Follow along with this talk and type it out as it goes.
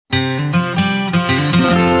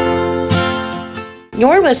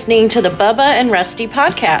You're listening to the Bubba and Rusty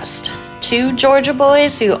podcast. Two Georgia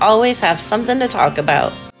boys who always have something to talk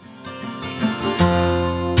about.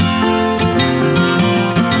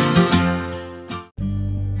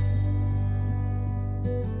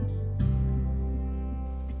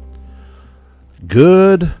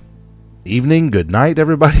 Good evening, good night,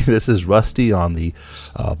 everybody. This is Rusty on the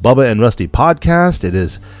Bubba and Rusty podcast. It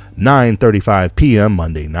is 9:35 p.m.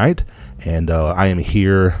 Monday night, and I am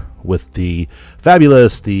here with the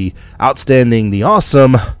fabulous, the outstanding, the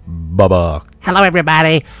awesome Bubba. Hello,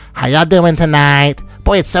 everybody. How y'all doing tonight?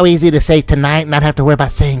 Boy, it's so easy to say tonight and not have to worry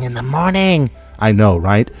about saying in the morning. I know,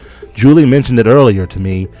 right? Julie mentioned it earlier to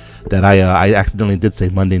me that I accidentally did say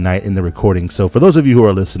Monday night in the recording. So for those of you who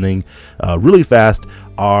are listening, really fast,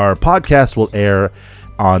 our podcast will air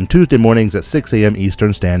on Tuesday mornings at 6 a.m.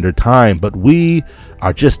 Eastern Standard Time. But we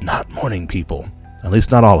are just not morning people. At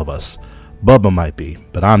least not all of us. Bubba might be,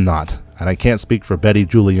 but I'm not. And I can't speak for Betty,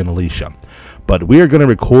 Julie, and Alicia. But we are going to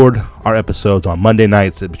record our episodes on Monday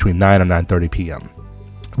nights at between 9 and 9:30 p.m.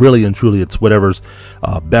 Really and truly, it's whatever's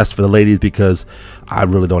best for the ladies, because I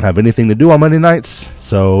really don't have anything to do on Monday nights,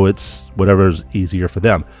 so it's whatever's easier for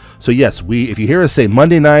them. So yes, if you hear us say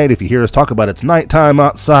Monday night, if you hear us talk about it's nighttime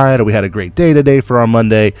outside, or we had a great day today for our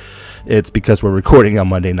Monday, it's because we're recording on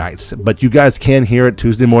Monday nights. But you guys can hear it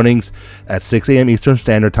Tuesday mornings at 6 a.m. Eastern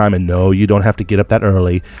Standard Time, and no, you don't have to get up that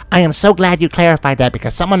early. I am so glad you clarified that,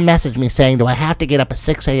 because someone messaged me saying, do I have to get up at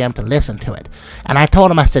 6 a.m. to listen to it? And I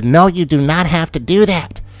told him, I said, no, you do not have to do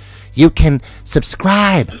that. You can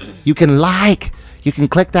subscribe, you can like, you can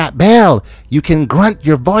click that bell, you can grunt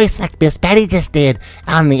your voice like Miss Betty just did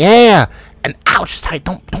on the air. And ouch, sorry,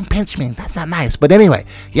 don't pinch me, that's not nice. But anyway,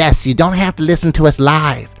 yes, you don't have to listen to us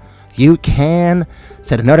live. You can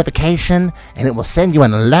set a notification and it will send you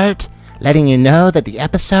an alert letting you know that the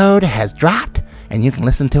episode has dropped, and you can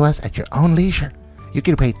listen to us at your own leisure. You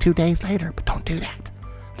can wait 2 days later, but don't do that.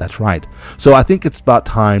 That's right. So I think it's about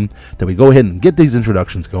time that we go ahead and get these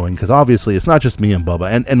introductions going, because obviously it's not just me and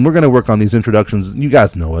Bubba, and we're going to work on these introductions. You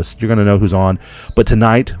guys know us. You're going to know who's on. But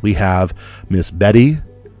tonight we have Miss Betty.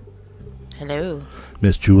 Hello.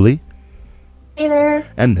 Miss Julie. Hey there.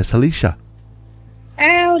 And Miss Alicia.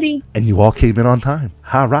 Howdy. And you all came in on time.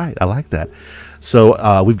 All right. I like that.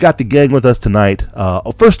 So we've got the gang with us tonight.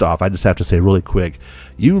 First off, I just have to say really quick,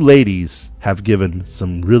 you ladies have given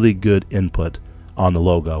some really good input on the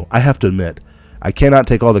logo. I have to admit, I cannot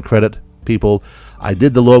take all the credit, people. I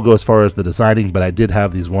did the logo as far as the designing, but I did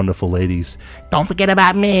have these wonderful ladies. Don't forget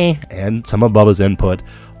about me. And some of Bubba's input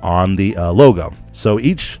on the logo. So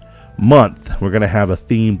each month, we're going to have a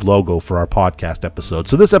themed logo for our podcast episode.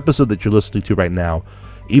 So this episode that you're listening to right now,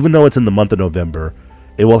 even though it's in the month of November,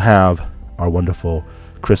 it will have our wonderful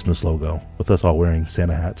Christmas logo with us all wearing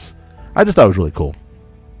Santa hats. I just thought it was really cool.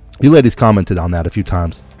 You ladies commented on that a few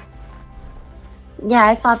times. Yeah,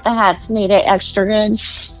 I thought the hats made it extra good.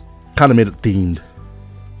 Kind of made it themed.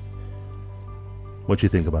 What you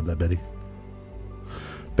think about that, Betty?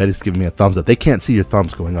 Betty's giving me a thumbs up. They can't see your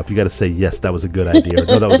thumbs going up. You got to say, yes, that was a good idea, or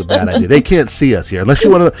no, that was a bad idea. They can't see us here. Unless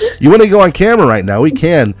you want to go on camera right now, we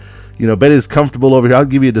can. You know, Betty's comfortable over here. I'll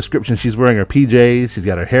give you a description. She's wearing her PJs. She's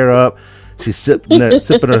got her hair up. She's sipping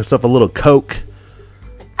herself a little Coke.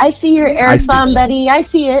 I see your air thumb, Betty. I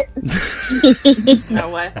see it. My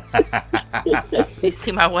what? You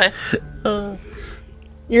see my what?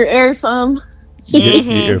 Your air thumb. Your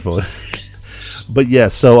earphone. But yeah,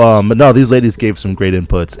 so but no, these ladies gave some great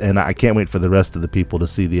inputs, and I can't wait for the rest of the people to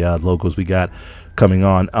see the logos we got coming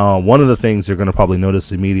on. One of the things you're going to probably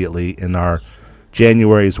notice immediately in our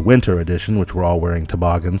January's winter edition, which we're all wearing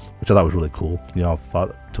toboggans, which I thought was really cool. You know, I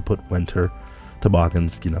thought to put winter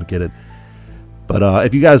toboggans, get it. But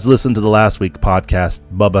if you guys listened to the last week podcast,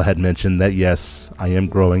 Bubba had mentioned that, yes, I am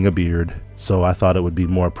growing a beard. So I thought it would be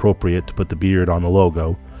more appropriate to put the beard on the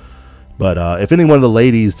logo. But if any one of the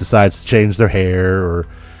ladies decides to change their hair, or,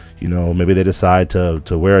 maybe they decide to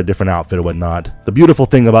wear a different outfit or whatnot, the beautiful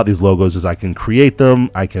thing about these logos is I can create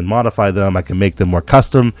them, I can modify them, I can make them more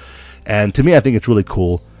custom. And to me, I think it's really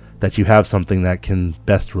cool that you have something that can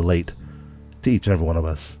best relate to each and every one of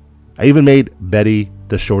us. I even made Betty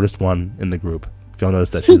the shortest one in the group. If y'all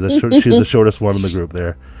notice that, she's the shortest one in the group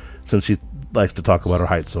there, since she likes to talk about her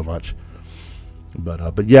height so much.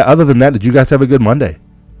 But yeah, other than that, did you guys have a good Monday?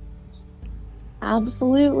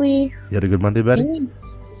 Absolutely. You had a good Monday, Betty?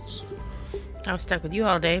 I was stuck with you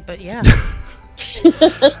all day, but yeah.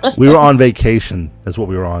 We were on vacation. That's what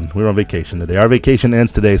we were on. We were on vacation today. Our vacation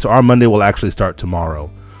ends today, so our Monday will actually start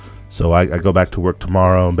tomorrow. So I go back to work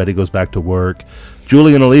tomorrow, and Betty goes back to work.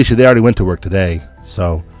 Julie and Alicia, they already went to work today.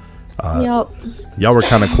 So y'all were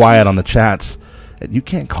kind of quiet on the chats You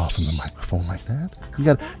can't cough in the microphone like that.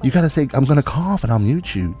 You got to say, I'm going to cough and I'll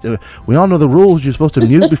mute you. We all know the rules. You're supposed to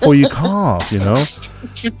mute before you cough, you know.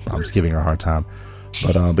 I'm just giving her a hard time.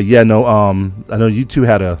 But yeah, no, I know you two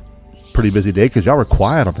had a pretty busy day because y'all were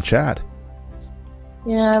quiet on the chat.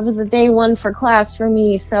 Yeah, it was a day one for class for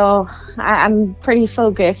me, so I'm pretty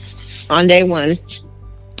focused on day one.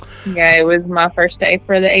 Yeah, it was my first day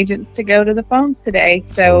for the agents to go to the phones today.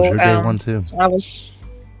 So it was your day one too. I was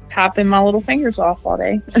popping my little fingers off all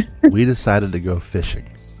day. We decided to go fishing.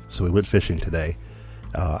 So we went fishing today.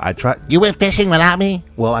 I tried. You went fishing without me?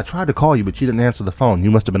 Well, I tried to call you, but you didn't answer the phone. You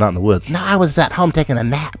must have been out in the woods. No, I was at home taking a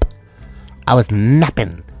nap. I was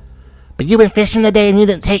napping. But you went fishing today and you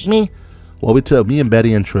didn't take me? Well, me and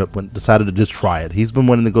Betty and Trip decided to just try it. He's been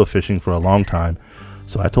wanting to go fishing for a long time.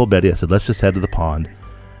 So I told Betty, I said, let's just head to the pond.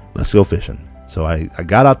 Let's go fishing. So I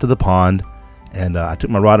got out to the pond, and I took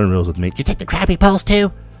my rod and reels with me. Did you take the crappie poles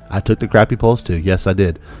too? I took the crappie poles too. Yes, I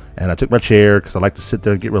did. And I took my chair because I like to sit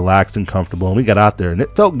there and get relaxed and comfortable. And we got out there, and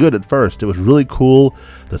it felt good at first. It was really cool.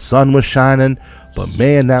 The sun was shining, but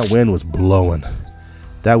man, that wind was blowing.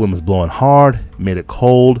 That wind was blowing hard, made it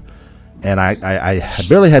cold. And I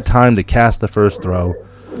barely had time to cast the first throw,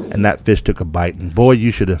 and that fish took a bite. And boy,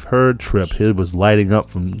 you should have heard Trip. He was lighting up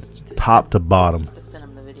from top to bottom. Send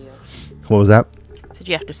them the video. What was that? Said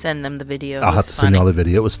you have to send them the video. I'll have to send you all the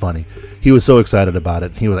video. It was funny. He was so excited about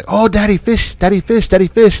it. He was like, "Oh, daddy fish, daddy fish, daddy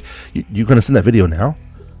fish." You going to send that video now?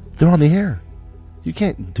 They're on the air. You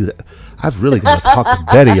can't do that. I've really got to talk to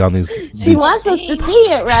Betty on these. She wants us to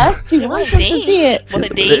see it, Russ. She wants us to see it. Will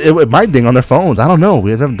it ding? It might ding on their phones. I don't know.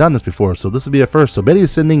 We haven't done this before, so this will be a first. So Betty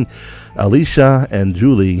is sending Alicia and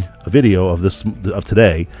Julie a video of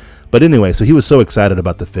today. But anyway, so he was so excited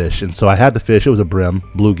about the fish, and so I had the fish. It was a brim,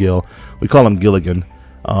 bluegill. We call him Gilligan.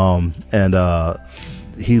 And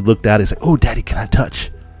he looked at it. He's like, "Oh, Daddy, can I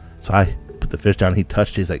touch?" So I put the fish down. He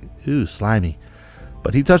touched it. He's like, "Ooh, slimy."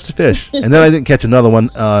 But he touched the fish. And then I didn't catch another one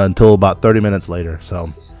until about 30 minutes later.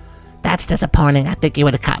 So That's disappointing. I think you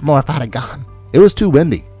would have caught more if I'd have gone. it was too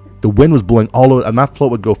windy. The wind was blowing all over. And my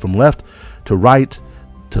float would go from left to right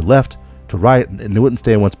to left to right. And it wouldn't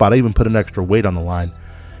stay in one spot. I even put an extra weight on the line.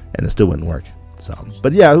 And it still wouldn't work. So,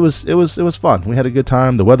 but yeah, it was fun. We had a good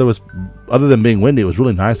time. The weather was, other than being windy, it was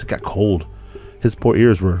really nice. It got cold. His poor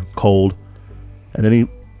ears were cold. And then he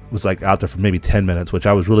was like out there for maybe 10 minutes, which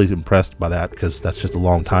I was really impressed by that because that's just a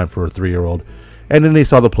long time for a 3-year-old. And then they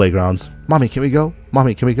saw the playgrounds. "Mommy, can we go?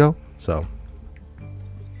 Mommy, can we go?" So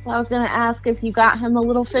I was going to ask if you got him a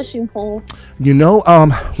little fishing pole. we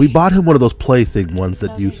bought him one of those play thing ones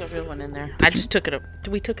that No, you. there's a real one in there. I just took it.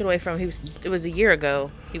 We took it away from him. It was a year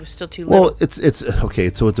ago. He was still too little. Well, it's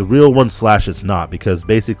okay. So it's a real one / it's not, because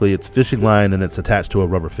basically it's fishing line and it's attached to a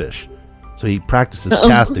rubber fish. So he practices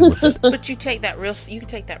casting with it. But you take that you can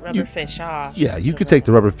take that rubber fish off. Yeah, you could take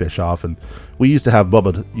the rubber fish off, and we used to have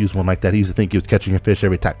Bubba use one like that. He used to think he was catching a fish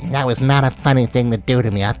every time. That was not a funny thing to do to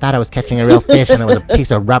me. I thought I was catching a real fish and it was a piece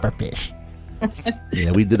of rubber fish. Yeah,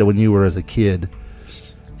 we did it when you were as a kid.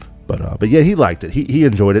 But yeah, he liked it. He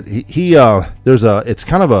enjoyed it. It's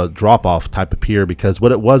kind of a drop off type of pier, because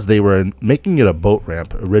what it was, they were making it a boat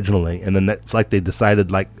ramp originally, and then it's like they decided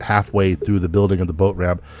like halfway through the building of the boat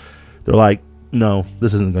ramp, they're like, "No,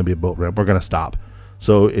 this isn't going to be a boat ramp. We're going to stop."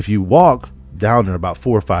 So if you walk down there about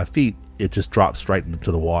 4 or 5 feet, it just drops straight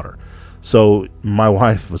into the water. So my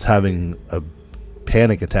wife was having a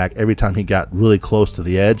panic attack every time he got really close to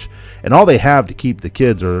the edge, and all they have to keep the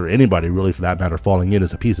kids, or anybody really for that matter, falling in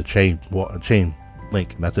is a piece of chain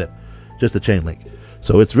link, and that's it, just a chain link.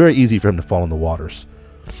 So it's very easy for him to fall in the waters.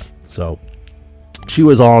 So she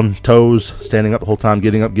was on toes, standing up the whole time,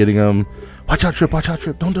 getting him. Watch out, Trip,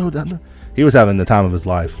 don't do that. He was having the time of his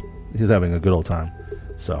life. He was having a good old time.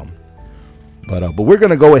 So but we're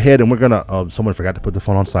gonna go ahead and we're gonna someone forgot to put the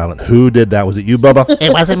phone on silent. Who did that? Was it you, Bubba?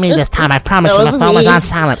 It wasn't me this time. I promise It you my wasn't phone was me. on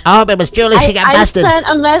silent. Oh, it was Julie. She got busted.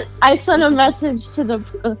 I sent a message to the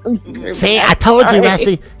group. See, I told you, Sorry.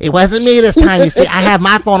 Rusty. It wasn't me this time. You see, I have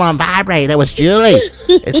my phone on vibrate. It was Julie.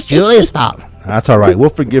 It's Julie's fault. That's all right. We'll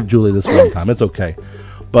forgive Julie this one time. It's okay.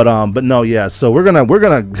 But no, yeah. So we're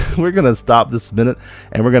gonna stop this minute,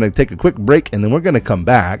 and we're gonna take a quick break, and then we're gonna come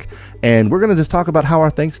back, and we're gonna just talk about how our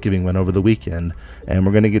Thanksgiving went over the weekend, and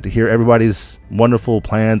we're gonna get to hear everybody's wonderful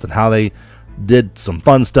plans and how they did some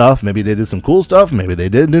fun stuff. Maybe they did some cool stuff. Maybe they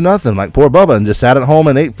didn't do nothing, like poor Bubba, and just sat at home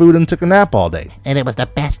and ate food and took a nap all day. And it was the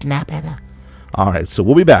best nap ever. All right. So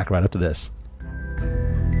we'll be back right after this.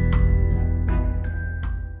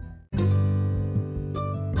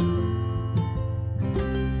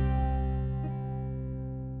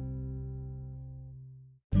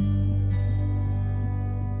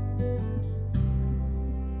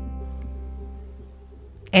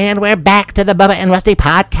 And we're back to the Bubba and Rusty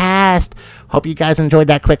podcast. Hope you guys enjoyed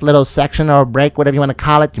that quick little section or break, whatever you want to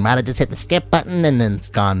call it. You might have just hit the skip button and then it's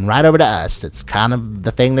gone right over to us. It's kind of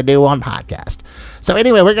the thing to do on podcast. So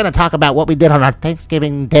anyway, we're going to talk about what we did on our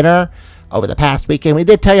Thanksgiving dinner over the past weekend. We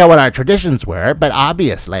did tell you what our traditions were, but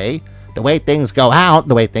obviously, the way things go out,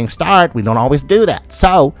 the way things start, we don't always do that.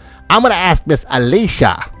 So I'm going to ask Miss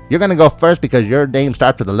Alicia. You're going to go first because your name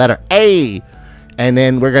starts with the letter A. And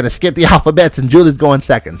then we're going to skip the alphabets, and Julie's going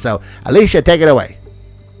second. So, Alicia, take it away.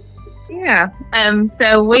 Yeah.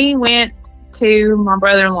 So we went to my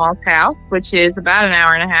brother-in-law's house, which is about an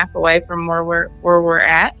hour and a half away from where we're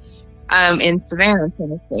at, in Savannah,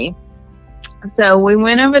 Tennessee. So we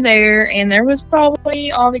went over there, and there was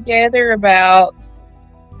probably altogether about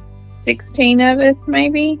 16 of us,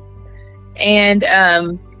 maybe.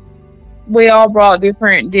 And we all brought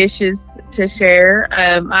different dishes to share.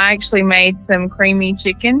 I actually made some creamy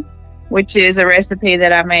chicken, which is a recipe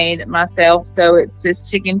that I made myself. So it's just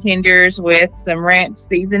chicken tenders with some ranch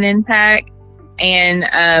seasoning pack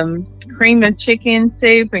and cream of chicken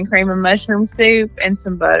soup and cream of mushroom soup and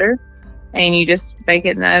some butter. And you just bake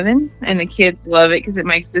it in the oven, and the kids love it because it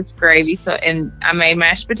makes this gravy. So, and I made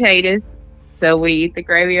mashed potatoes, so we eat the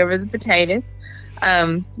gravy over the potatoes.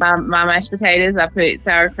 My mashed potatoes, I put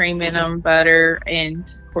sour cream in them, butter, and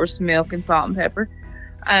of course milk and salt and pepper.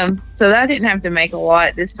 So I didn't have to make a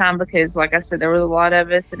lot this time because, like I said, there was a lot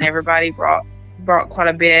of us and everybody brought quite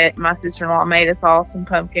a bit. My sister-in-law made us all some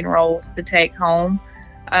pumpkin rolls to take home,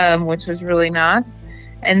 which was really nice.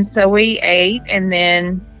 And so we ate, and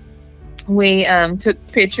then we took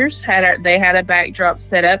pictures. They had a backdrop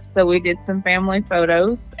set up, so we did some family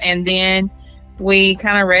photos, and then we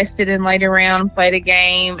kind of rested and laid around and played a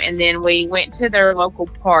game, and then we went to their local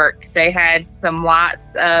park. They had some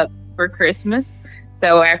lights up for Christmas.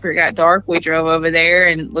 So after it got dark, we drove over there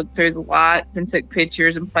and looked through the lights and took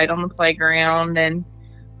pictures and played on the playground and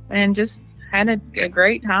just had a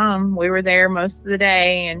great time. We were there most of the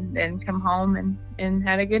day and then come home and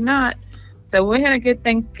had a good night. So we had a good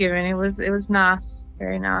Thanksgiving. It was nice,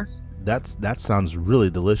 very nice. That sounds really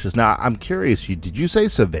delicious. Now, I'm curious, did you say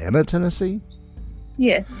Savannah, Tennessee?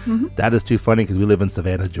 Yes. Mm-hmm. That is too funny because we live in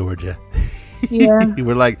Savannah, Georgia. Yeah.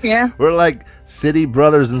 we're like city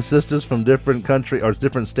brothers and sisters from different country or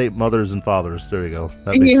different state mothers and fathers. There you go.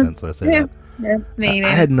 That makes sense when I say that. That's neat. I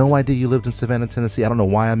had no idea you lived in Savannah, Tennessee. I don't know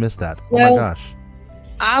why I missed that. Well, oh my gosh.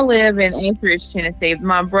 I live in Anchorage, Tennessee.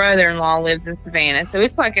 My brother-in-law lives in Savannah, so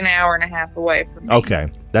it's like an hour and a half away from me.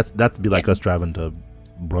 Okay. That'd be like us driving to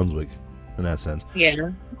Brunswick in that sense. Yeah.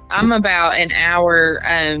 I'm about an hour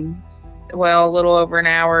a little over an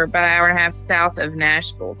hour, about an hour and a half south of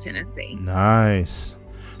Nashville, Tennessee. Nice.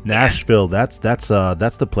 Nashville, that's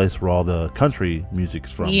the place where all the country music's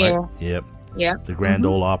from, right? Yep. Yep. The Grand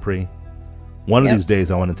Ole Opry. One of these days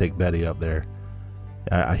I want to take Betty up there.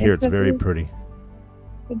 I hear it's very pretty.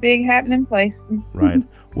 A big happening place. Right.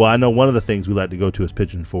 Well, I know one of the things we like to go to is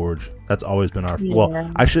Pigeon Forge. That's always been our well,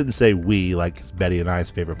 I shouldn't say we, like it's Betty and I's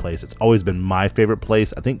favorite place. It's always been my favorite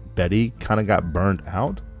place. I think Betty kind of got burned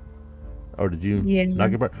out. Or did you not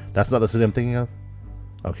get burned? That's not the city I'm thinking of?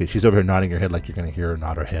 Okay, she's over here nodding her head like you're going to hear her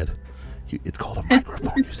nod her head. It's called a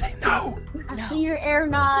microphone. You say no. I see your air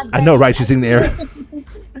nod. I know, right? She's in the air.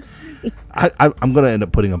 I'm going to end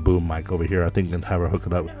up putting a boom mic over here, I think, and have her hook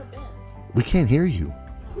it up. We can't hear you.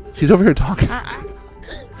 She's over here talking.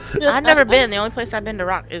 I've never been. The only place I've been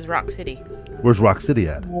to is Rock City. Where's Rock City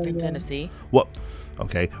at? In Tennessee. What?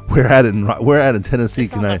 Okay, we're at in Tennessee.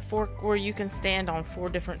 It's on the fork where you can stand on 4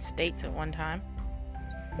 different states at one time.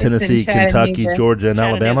 Tennessee, Kentucky, Georgia, and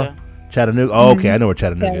Alabama. Chattanooga. Oh, okay, I know where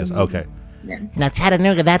Chattanooga is. Okay. Yeah. Now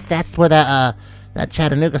Chattanooga, that's where that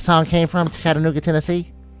Chattanooga song came from. Chattanooga,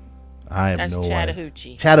 Tennessee. That's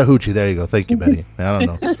Chattahoochee. Chattahoochee. There you go. Thank you, Betty. I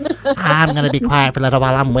don't know. I'm gonna be quiet for a little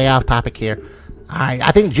while. I'm way off topic here. All right,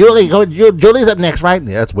 I think Julie's up next, right?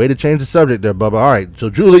 Yeah, it's way to change the subject there, Bubba. All right, so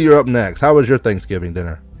Julie, you're up next. How was your Thanksgiving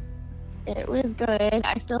dinner? It was good.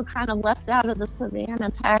 I feel kind of left out of the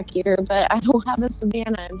Savannah pack here, but I don't have a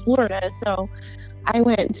Savannah in Florida, so I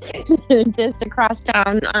went just across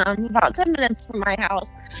town, about 10 minutes from my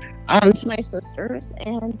house, to my sister's,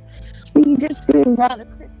 and we just did a lot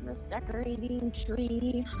of Christmas decorating,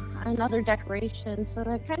 tree, and other decorations, so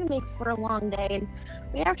that kind of makes for a long day. And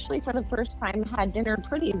we actually, for the first time, had dinner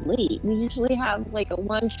pretty late. We usually have like a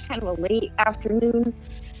lunch, kind of a late afternoon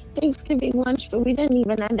Thanksgiving lunch, but we didn't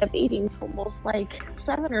even end up eating till almost like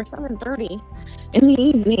 7 or 7:30 in the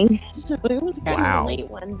evening. So it was kind of a late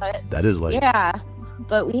one, but that is late. Yeah,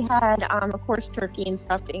 but we had, of course, turkey and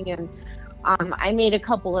stuffing and I made a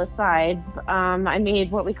couple of sides. I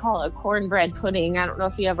made what we call a cornbread pudding. I don't know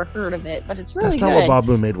if you ever heard of it, but it's really That's not good. what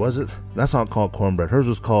Babu made, was it? That's not called cornbread. Hers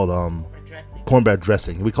was called cornbread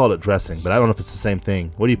dressing. We call it dressing, but I don't know if it's the same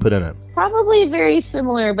thing. What do you put in it? Probably very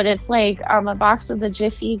similar, but it's like a box of the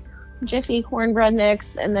Jiffy cornbread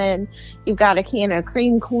mix, and then you've got a can of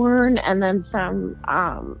cream corn, and then some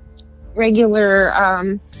regular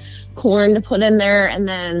corn to put in there, and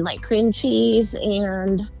then like cream cheese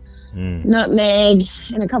and nutmeg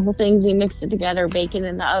and a couple things. You mix it together, bake it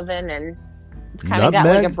in the oven, and it's kind of got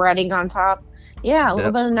like a breading on top. Yeah, a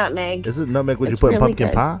little bit of nutmeg. Is it nutmeg what you It's put in really pumpkin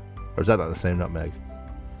good. pie? Or is that not the same nutmeg?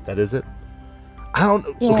 That is it? I don't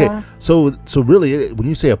know. Yeah. Okay, so really, when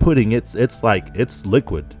you say a pudding, it's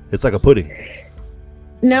liquid. It's like a pudding.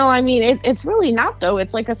 No, I mean it's really not though.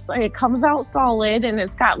 It's like it comes out solid, and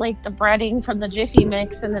it's got like the breading from the Jiffy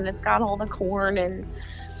mix, and then it's got all the corn and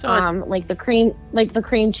So like the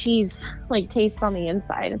cream cheese like taste on the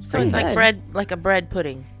inside. It's so pretty it's like good. bread, like a bread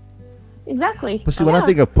pudding. Exactly. But see, when I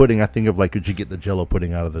think of pudding, I think of like, could you get the Jello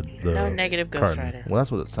pudding out of the No negative Ghost carton? Rider. Well,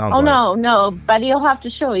 that's what it sounds Oh like. no, Betty will have to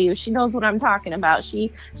show you. She knows what I'm talking about.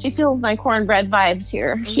 She feels my cornbread vibes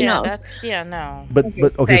here. She yeah, knows. no.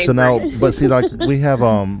 But okay, so now, favorite. but see, like we have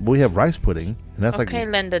rice pudding, and that's Okay,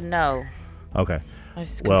 like Linda, no. okay.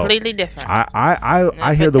 It's Well, completely different.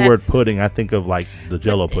 I hear but the word that's- pudding, I think of like the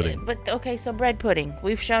Jello pudding. But okay, so bread pudding.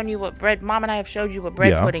 We've shown you what bread. Mom and I have showed you what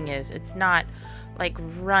bread Yeah. pudding is. It's not like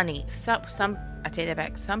runny. Some I take that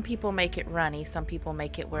back. Some people make it runny. Some people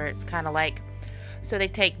make it where it's kind of like. So they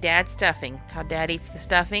take Dad's stuffing, how Dad eats the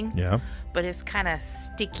stuffing, Yeah. but it's kind of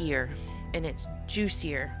stickier and it's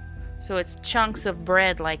juicier. So it's chunks of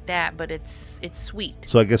bread like that, but it's sweet.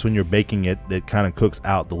 So I guess when you're baking it, it kind of cooks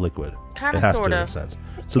out the liquid. Kinda, It has to, in sorta. a sense.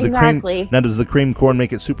 So the Exactly. cream. Now, does the cream corn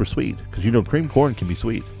make it super sweet? Because cream corn can be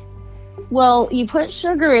sweet. Well, you put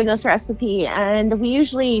sugar in this recipe, and we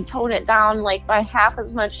usually tone it down like by half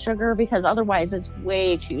as much sugar because otherwise it's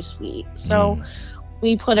way too sweet. So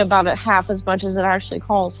we put about a half as much as it actually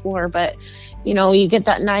calls for. But you get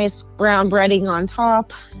that nice brown breading on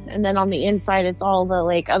top, and then on the inside it's all the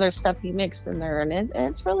like other stuff you mix in there, and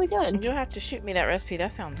it's really good. You'll have to shoot me that recipe.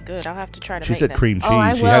 That sounds good. I'll have to try to She make said that. cream cheese. Oh,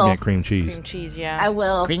 I She had me will. at cream cheese. Cream cheese, yeah. I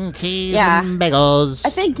will. Green cheese Yeah. and bagels. I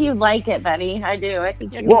think you'd like it, Betty. I do. I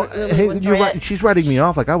think you Well, really hey, would enjoy it. she's writing me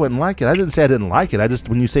off like I wouldn't like it. I didn't say I didn't like it. I just,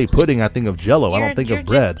 when you say pudding, I think of Jello. I don't think of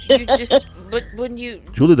bread. But when you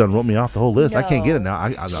Julie done wrote me off the whole list. I can't get it No. now.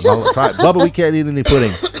 I'm not gonna try it. Bubba, we can't eat any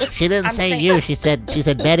pudding. She didn't I'm say saying- you. She said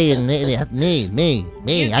Betty and me.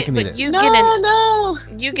 I can eat it. you No, get an no.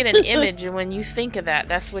 you get an image, and when you think of that,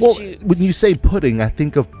 that's what Well, you. when you say pudding, I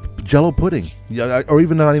think of Jello pudding. Yeah, or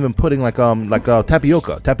even not even pudding, like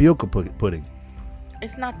tapioca pudding.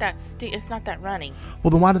 It's not that it's not that runny. Well,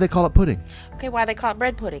 then why do they call it pudding? Okay, why they call it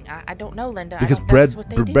bread pudding? I don't know, Linda. Because I don't, bread that's what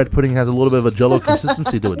they do. bread pudding has a little bit of a Jello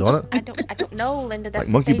consistency to it, don't it? I don't know, Linda. That's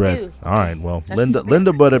Like monkey what they bread. do. All right, well, That's-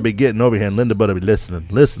 Linda better be getting over here, and Linda better be listening.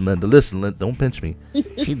 Listen, Linda. Don't pinch me.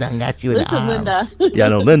 She done got you in the Listen, arm. Linda. Yeah,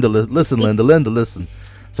 no, Linda, listen, Linda, listen.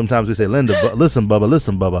 Sometimes we say, Linda, listen,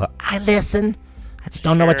 Bubba. I listen. I just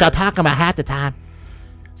don't know what y'all talking about half the time.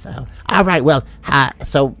 So, all right, well,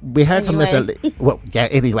 so we heard from Miss. Anyway. Well, yeah.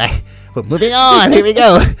 Anyway, but moving on. Here we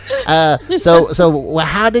go. So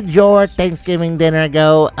how did your Thanksgiving dinner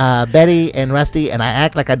go, Betty and Rusty? And I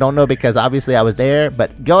act like I don't know because obviously I was there.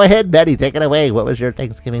 But go ahead, Betty, take it away. What was your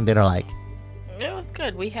Thanksgiving dinner like? It was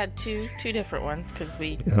good. We had two different ones because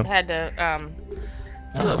we Yeah. had to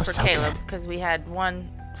do it it was for so Caleb good. because we had one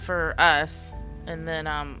for us, and then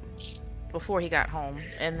before he got home,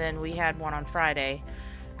 and then we had one on Friday,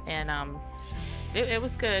 and it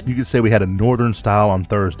was good. You could say we had a northern style on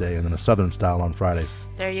Thursday and then a southern style on Friday.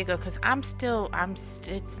 There you go. Because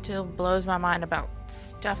it still blows my mind about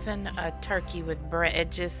stuffing a turkey with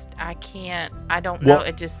bread. I don't know. Well,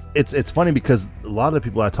 It just, It's funny because a lot of the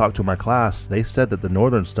people I talked to in my class, they said that the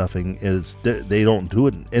northern stuffing is they don't do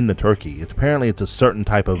it in the turkey. Apparently it's a certain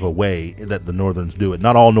type of a way that the northerns do it.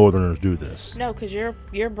 Not all northerners do this. no, because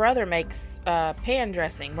your brother makes pan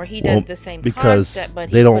dressing where he Well, does the same because concept,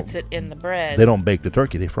 but they he don't- puts it in the bread. They don't bake the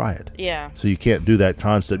turkey, they fry it. Yeah. So you can't do that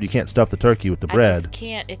concept. You can't stuff the turkey with the I bread. just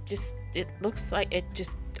can't. It looks like it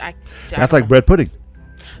just. I That's don't like bread pudding.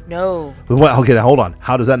 know. But what, okay, now hold on.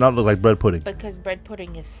 How does that not look like bread pudding? Because bread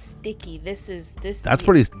pudding is sticky. This. That's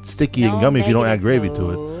pretty sticky and No, gummy if you don't add gravy negative,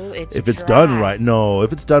 to no, it. it's If it's done dry. right, no.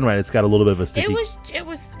 If it's done right, it's got a little bit of a sticky. It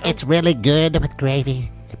was. It's really good with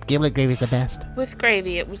gravy. Giblet gravy's the best. With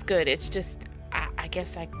gravy. It was good. It's just. I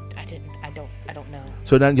guess I don't know.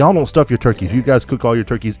 So now y'all don't stuff your turkeys. You guys cook all your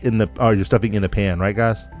turkeys or your stuffing in the pan, right,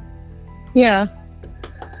 guys? Yeah.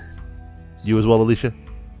 You as well, Alicia.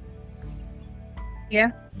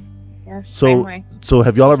 Yeah. Same So, way. so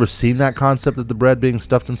have y'all ever seen that concept of the bread being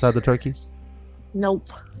stuffed inside the turkey? Nope.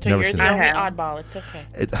 So Never you're seen the that. only I have. oddball. It's okay.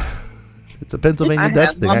 It's a Pennsylvania I Dutch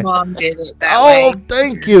have. thing. My mom did it that Oh, way.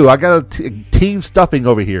 thank you. I got a team stuffing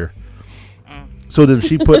over here. So then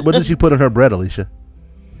she put, what did she put in her bread, Alicia?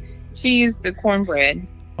 She used the cornbread,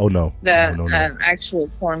 Oh no, the no, no. actual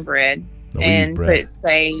cornbread, No, we use and bread. put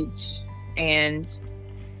sage and.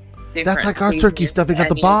 That's different like our turkey seasonings, stuffing at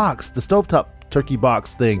the onions. box, the stovetop turkey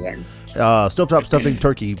box thing. Yeah. Stovetop stuffing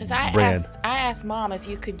turkey Because brand. I asked Mom if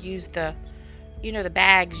you could use the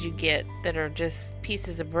bags you get that are just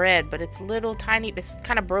pieces of bread, but it's little tiny, it's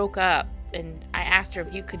kind of broke up. And I asked her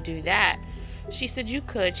if you could do that. She said you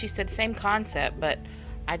could. She said same concept, but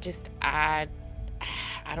I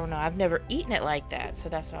don't know. I've never eaten it like that. So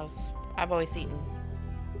that's why I've always eaten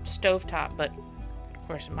stovetop, but of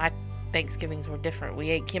course my Thanksgivings were different. We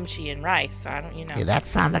ate kimchi and rice, so I don't, Yeah, that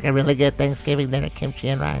sounds like a really good Thanksgiving dinner, kimchi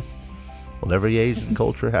and rice. Well, every Asian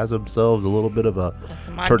culture has themselves a little bit of a That's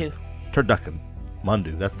a mandu. turducken.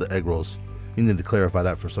 Mandu, that's the egg rolls. You need to clarify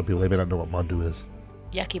that for some people. They may not know what mandu is.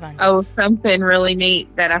 Yucky mandu. Oh, something really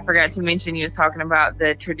neat that I forgot to mention. You was talking about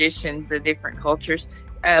the traditions, the different cultures.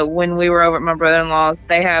 When we were over at my brother-in-law's,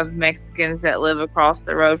 they have Mexicans that live across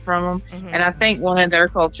the road from them. Mhm. And I think one of their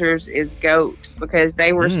cultures is goat, because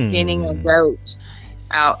they were skinning a goat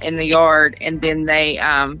out in the yard, and then they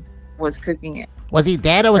was cooking it. Was he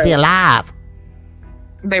dead or was he alive?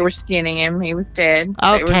 They were skinning him. He was dead.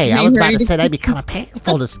 They were Okay, I was about to getting say that'd be kind of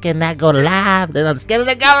painful to skin that goat alive. Then I'm skinning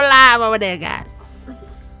the goat alive over there, guys.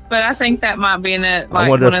 But I think that might be I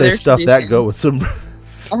wonder if they stuffed that goat with some.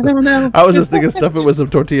 I don't know. I was just thinking stuff it with some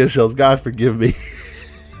tortilla shells. God forgive me.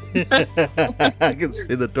 I can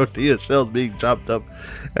see the tortilla shells being chopped up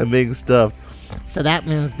and being stuffed. So that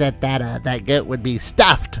means that goat would be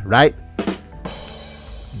stuffed, right?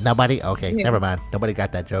 Nobody? Okay, Yeah. never mind. Nobody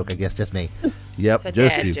got that joke. I guess just me. Yep, It's a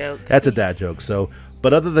just dad you. joke. That's a dad joke. So,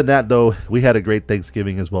 but other than that, though, we had a great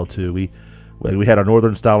Thanksgiving as well too. We had our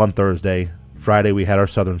northern style on Thursday. Friday we had our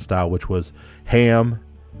southern style, which was ham,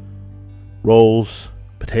 rolls,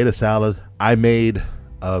 potato salad. I made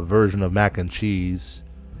a version of mac and cheese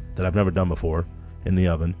that I've never done before in the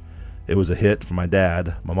oven. It was a hit for my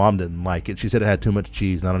dad. My mom didn't like it. She said it had too much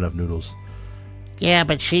cheese, not enough noodles. Yeah,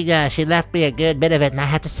 but she left me a good bit of it, and I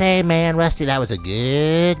have to say, man, Rusty, that was a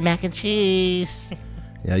good mac and cheese.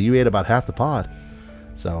 Yeah, you ate about half the pot.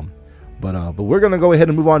 So, but we're gonna go ahead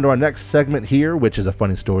and move on to our next segment here, which is a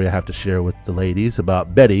funny story I have to share with the ladies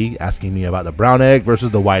about Betty asking me about the brown egg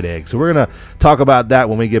versus the white egg. So we're gonna talk about that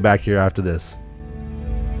when we get back here after this.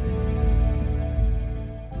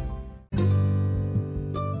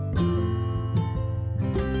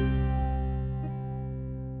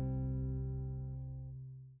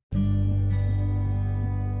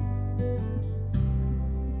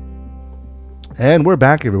 And we're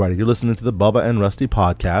back, everybody. You're listening to the Bubba and Rusty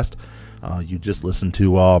podcast. You just listened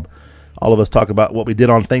to all of us talk about what we did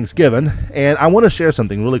on Thanksgiving. And I want to share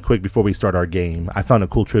something really quick before we start our game. I found a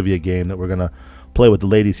cool trivia game that we're going to play with the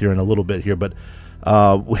ladies here in a little bit here. But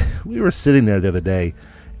we were sitting there the other day,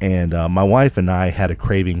 and my wife and I had a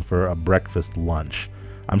craving for a breakfast lunch.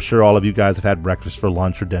 I'm sure all of you guys have had breakfast for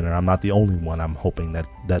lunch or dinner. I'm not the only one, I'm hoping, that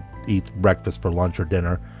eats breakfast for lunch or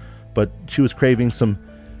dinner. But she was craving some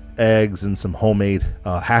eggs and some homemade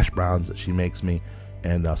hash browns that she makes me,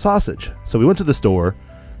 and sausage. So we went to the store,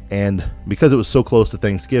 and because it was so close to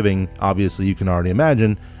Thanksgiving, obviously you can already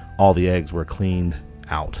imagine all the eggs were cleaned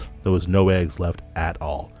out. There was no eggs left at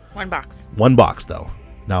all. One box. One box though.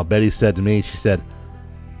 Now Betty said to me, she said,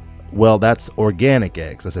 well, that's organic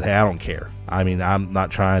eggs. I said, hey, I don't care. I mean, I'm not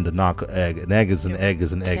trying to knock an egg. An egg is an egg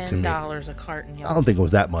is an egg to me. $10 a carton, y'all. I don't think it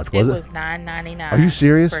was that much, was it? It was $9.99. Are you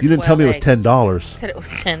serious? for You didn't tell me it was 12 eggs. $10. Said it was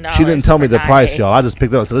 $10. She didn't tell me for the 9 price, y'all. I eggs. just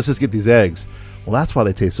picked it up and said, let's just get these eggs. Well, that's why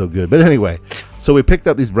they taste so good. But anyway, so we picked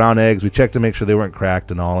up these brown eggs. We checked to make sure they weren't cracked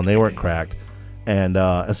and all, and they weren't cracked. And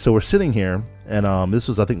so we're sitting here, and this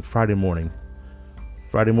was, I think, Friday morning.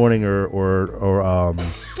 Friday morning or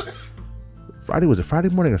Friday, was it Friday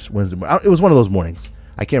morning or Wednesday morning? It was one of those mornings.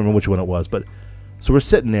 I can't remember which one it was. But so we're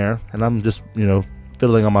sitting there, and I'm just,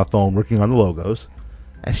 fiddling on my phone, working on the logos.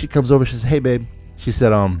 And she comes over, she says, hey, babe. She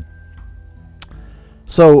said,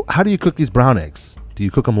 so how do you cook these brown eggs? Do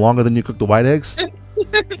you cook them longer than you cook the white eggs?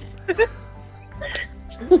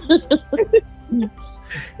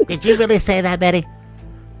 Did you really say that, Betty?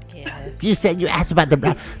 Yes. You said you asked about the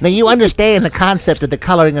brown. Now you understand the concept of the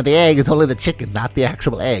coloring of the egg is only the chicken, not the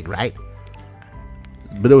actual egg, right?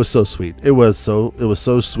 But it was so sweet. It was so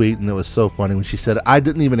sweet, and it was so funny when she said it. I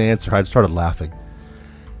didn't even answer. I started laughing.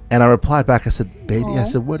 And I replied back. I said, baby, I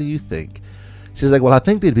said, what do you think? She's like, well, I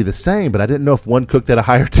think they'd be the same, but I didn't know if one cooked at a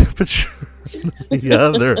higher temperature than the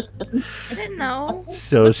other. I didn't know.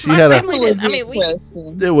 So she My had family a. didn't. I mean,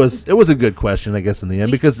 question. It was a good question, I guess, in the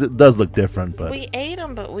end, because it does look different. But we ate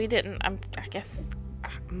them, but we didn't. I guess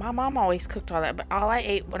my mom always cooked all that, but all I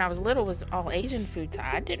ate when I was little was all Asian food, so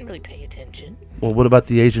I didn't really pay attention. well, what about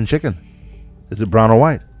the Asian chicken? Is it brown or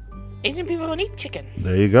white? Asian people don't eat chicken.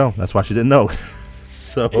 There you go. That's why she didn't know.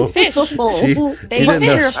 So It's fish. she didn't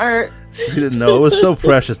know. Or She didn't know. It was so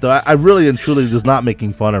precious, though. I really and truly was not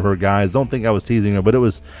making fun of her, guys. Don't think I was teasing her, but it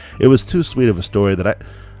was too sweet of a story that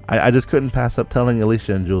I just couldn't pass up telling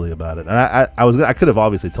Alicia and Julie about it. And I could have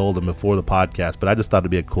obviously told them before the podcast, but I just thought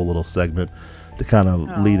it'd be a cool little segment to kind of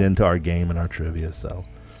lead into our game and our trivia. So,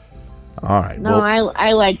 all right. no,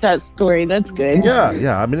 I like that story. That's good.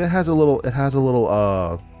 Yeah. I mean, it has a little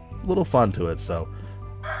fun to it. So,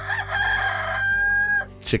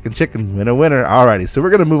 chicken, winner. Alrighty, so we're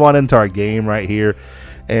gonna move on into our game right here,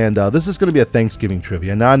 and this is gonna be a Thanksgiving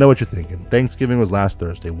trivia. Now I know what you're thinking. Thanksgiving was last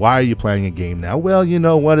Thursday. Why are you playing a game now? Well, you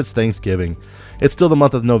know what? It's Thanksgiving. It's still the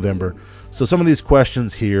month of November, so some of these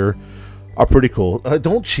questions here are pretty cool.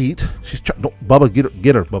 Don't cheat. Bubba,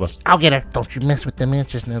 get her, Bubba. I'll get her. Don't you mess with them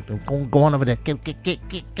answers now. Go on over there. Go.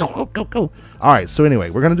 All right, so anyway,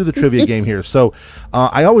 we're going to do the trivia game here. So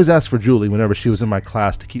I always ask for Julie whenever she was in my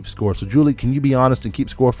class to keep score. So Julie, can you be honest and keep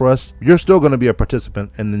score for us? You're still going to be a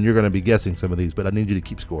participant, and then you're going to be guessing some of these, but I need you to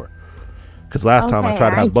keep score. Because last time I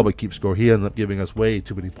tried to have Bubba keep score, he ended up giving us way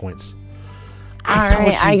too many points. All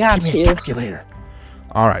right, I got Give me you. a calculator.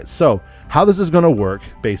 All right, so how this is going to work,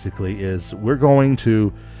 basically, is we're going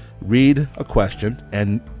to read a question,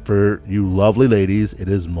 and for you lovely ladies, it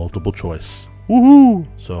is multiple choice. Woohoo!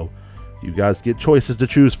 So you guys get choices to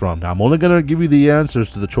choose from. Now, I'm only going to give you the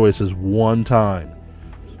answers to the choices one time.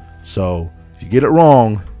 So if you get it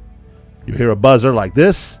wrong, you hear a buzzer like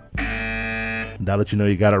this. That'll let you know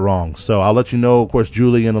you got it wrong. So I'll let you know, of course,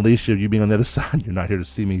 Julie and Alicia, you being on the other side, you're not here to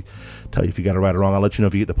see me tell you if you got it right or wrong. I'll let you know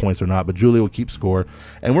if you get the points or not. But Julie will keep score.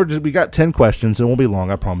 And we got 10 questions, and it won't be long,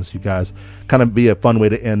 I promise you guys. Kind of be a fun way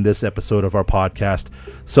to end this episode of our podcast.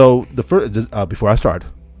 So the first, before I start,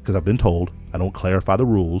 because I've been told I don't clarify the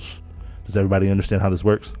rules. Does everybody understand how this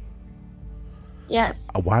works? Yes.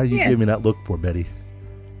 Why are you giving me that look for, Betty?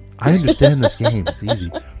 I understand this game. It's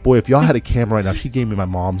easy. Boy, if y'all had a camera right now, she gave me my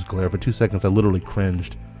mom's glare. For 2 seconds, I literally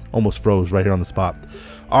cringed. Almost froze right here on the spot.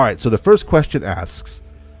 All right, so the first question first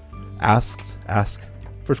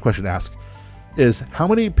question asks, is how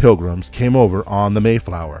many pilgrims came over on the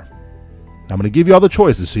Mayflower? Now, I'm going to give you all the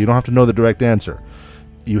choices so you don't have to know the direct answer.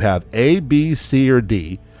 You have A, B, C, or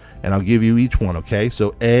D, and I'll give you each one, okay?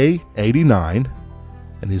 So A, 89,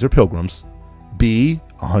 and these are pilgrims. B,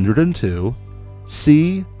 102.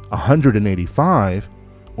 C, 185,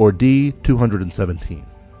 or D, 217.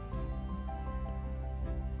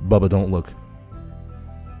 Bubba, don't look.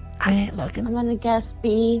 I ain't looking. I'm gonna guess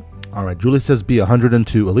B. All right, Julie says B,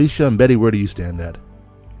 102. Alicia and Betty, where do you stand at?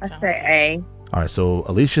 I say A. All right, so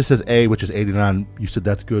Alicia says A, which is 89. You said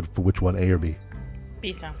that's good for which one, A or B?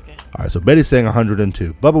 B sounds good. All right, so Betty's saying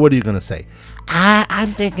 102. Bubba, what are you going to say?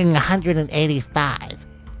 I'm thinking 185.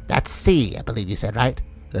 That's C, I believe you said, right?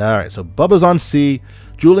 All right, so Bubba's on C,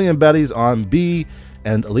 Julie and Betty's on B,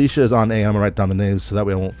 and Alicia is on A. I'm going to write down the names so that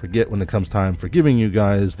way I won't forget when it comes time for giving you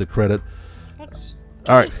guys the credit.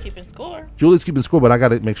 All right. Julie's keeping score. Julie's keeping score, but I got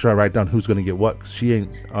to make sure I write down who's going to get what, 'cause she ain't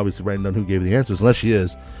obviously writing down who gave the answers, unless she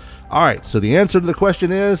is. All right, so the answer to the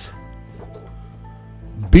question is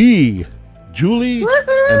B. Julie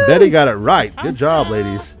and Betty got it right. Good job,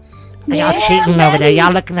 ladies. Y'all cheating over there.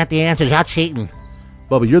 Y'all looking at the answers. Y'all cheating.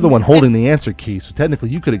 Bubba, you're the one holding the answer key, so technically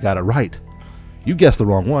you could have got it right. You guessed the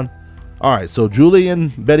wrong one. All right, so Julie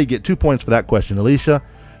and Betty get 2 points for that question. Alicia,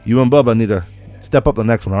 you and Bubba need to step up the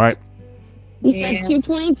next one, all right? You said 2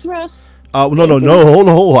 points, Russ? No, hold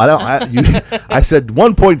on. I said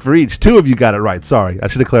 1 point for each. 2 of you got it right. Sorry, I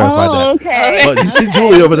should have clarified that. Okay. But you see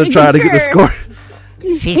Julie over there trying to get the score.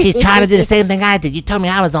 She's trying to do the same thing I did. You told me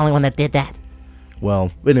I was the only one that did that.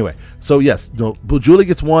 Well, anyway, so yes, no, Julie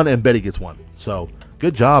gets 1 and Betty gets 1. So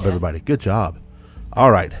good job, everybody. Good job.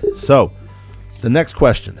 All right, so the next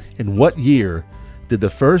question. In what year did the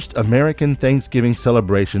first American Thanksgiving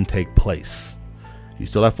celebration take place? You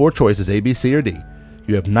still have 4 choices, A, B, C, or D.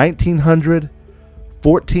 You have 1900,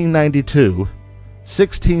 1492,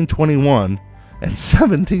 1621, and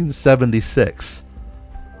 1776.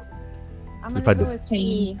 I'm If I going to do- go with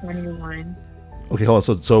C. 21. Okay, hold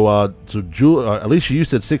on. So Alicia, you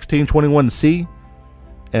said 1621 C,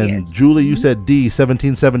 and Yes. Julie, you said D,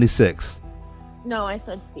 1776. No, I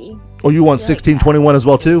said C. Oh, you want I feel like 1621 as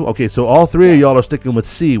well too? Okay, so all 3 of y'all are sticking with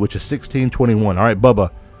C, which is 1621. All right, Bubba,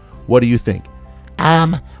 what do you think?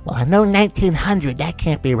 Well, I know 1900. That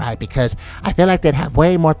can't be right because I feel like they'd have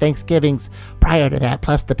way more Thanksgivings prior to that.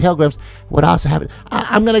 Plus, the Pilgrims would also have it.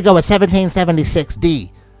 I'm gonna go with 1776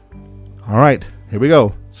 D. All right, here we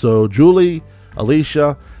go. So Julie,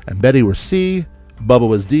 Alicia, and Betty were C. Bubba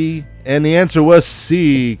was D. And the answer was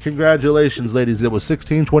C. Congratulations, ladies. It was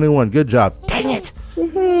 1621. Good job. Dang it!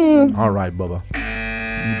 All right, Bubba.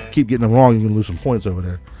 You keep getting them wrong, you're going to lose some points over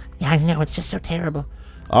there. Yeah, I know. It's just so terrible.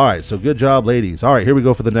 All right, so good job, ladies. All right, here we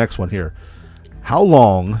go for the next one here. How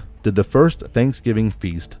long did the first Thanksgiving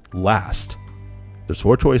feast last? There's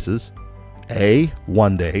 4 choices. A,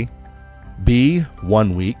 1 day. B,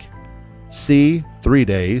 1 week. C, 3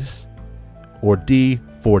 days. Or D,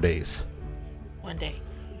 4 days. 1 day.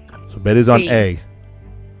 So Betty's on C. A.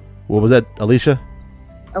 What was that, Alicia?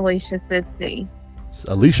 Alicia said C.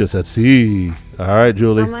 Alicia said C. All right,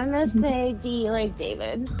 Julie. I'm gonna say D like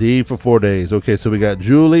David. D for 4 days. Okay, so we got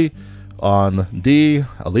Julie on D,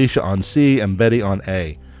 Alicia on C, and Betty on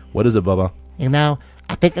A. What is it, Bubba? You know,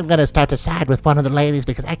 I think I'm gonna start to side with one of the ladies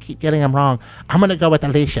because I keep getting them wrong. I'm gonna go with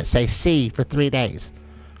Alicia. Say C for 3 days.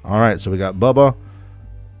 All right, so we got Bubba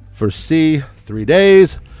for C, 3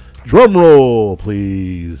 days. Drum roll,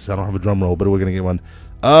 please. I don't have a drum roll, but we're gonna get one.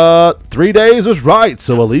 3 days was right.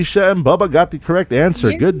 So Alicia and Bubba got the correct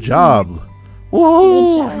answer. Good job.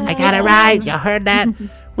 Woo! I got it right. You heard that?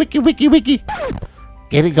 Wiki, wiki, wiki.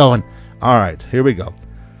 Get it going. All right, here we go.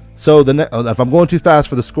 So if I'm going too fast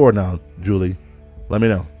for the score now, Julie, let me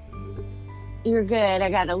know. You're good.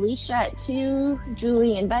 I got Alicia at 2,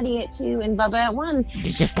 Julie and Betty at 2, and Bubba at 1.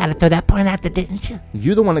 You just gotta throw that point out there, didn't you?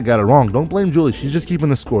 You're the one that got it wrong. Don't blame Julie. She's just keeping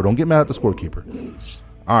the score. Don't get mad at the scorekeeper.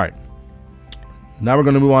 All right. Now we're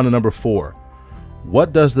going to move on to number 4.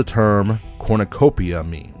 What does the term cornucopia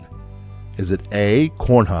mean? Is it A,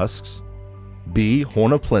 corn husks, B,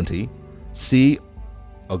 horn of plenty, C,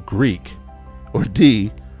 a Greek, or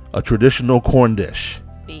D, a traditional corn dish?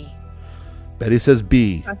 B. Betty says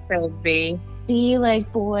B. I said B. B like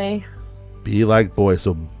boy. B like boy.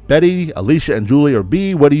 So Betty, Alicia, and Julie are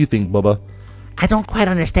B. What do you think, Bubba? I don't quite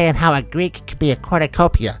understand how a Greek could be a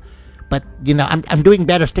cornucopia. But, you know, I'm doing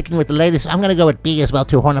better sticking with the ladies, so I'm going to go with B as well,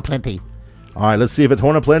 too, horn of plenty. All right, let's see if it's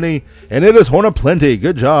horn of plenty. And it is horn of plenty.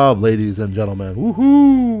 Good job, ladies and gentlemen.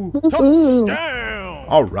 Woohoo! Woohoo.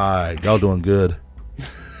 All right, y'all doing good.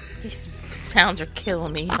 These sounds are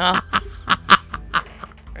killing me, huh?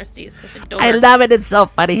 Rusty is at the door. I love it. It's so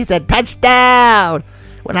funny. He said, touchdown!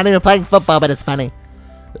 We're not even playing football, but it's funny.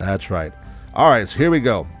 That's right. All right, so here we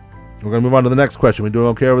go. We're going to move on to the next question. We doing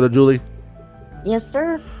okay over there, Julie? Yes,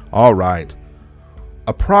 sir. All right.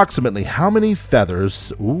 Approximately how many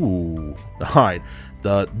feathers? Ooh. All right.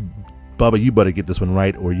 Bubba, you better get this one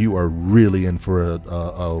right, or you are really in for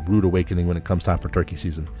a rude awakening when it comes time for turkey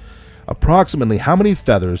season. Approximately how many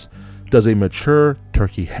feathers does a mature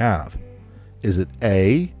turkey have? Is it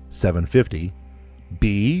A, 750,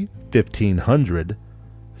 B, 1,500,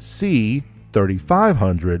 C,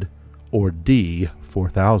 3,500, or D,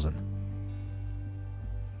 4,000?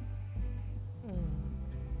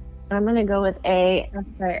 I'm gonna go with A. I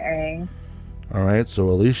say A. All right, so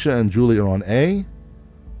Alicia and Julie are on A.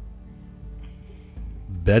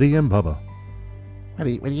 Betty and Bubba. What are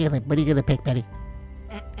you gonna pick, Betty?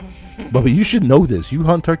 Bubba, you should know this. You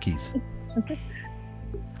hunt turkeys.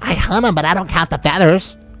 I hunt them, but I don't count the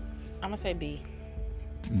feathers. I'm gonna say B.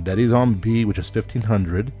 Betty's on B, which is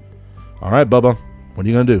 1,500. All right, Bubba, what are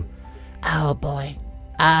you gonna do? Oh boy.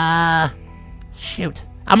 Shoot.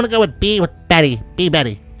 I'm gonna go with B with Betty. B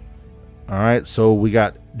Betty. All right, so we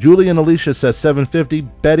got Julie and Alicia says 750,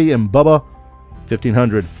 Betty and Bubba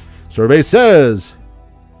 1,500. Survey says,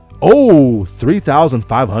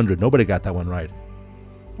 3,500. Nobody got that one right.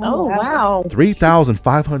 Oh, wow.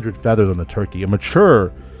 3,500 feathers on the turkey, a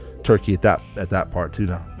mature turkey at that part too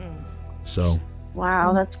now. So,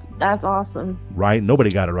 Wow, that's awesome. right, nobody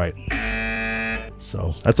got it right.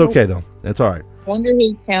 So that's okay though. That's all right. Wonder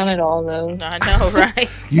who counted all those. I know, right?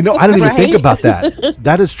 You know, I didn't even think Right? about that.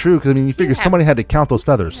 That is true because I mean, you figure Yeah. somebody had to count those You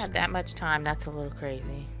feathers. had that much time. That's a little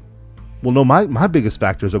crazy. Well, no, my biggest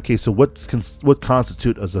factor is okay. So what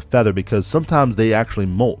constitute as a feather? Because sometimes they actually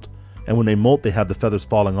molt, and when they molt, they have the feathers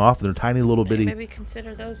falling off, and they're tiny little bitty. Maybe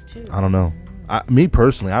consider those too. I don't know. Me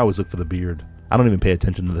personally, I always look for the beard. I don't even pay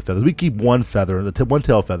attention to the feathers. We keep one feather, one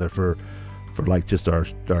tail feather for like just our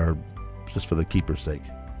just for the keeper's sake.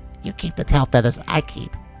 You keep the tail feathers, I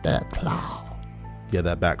keep the claw. Yeah,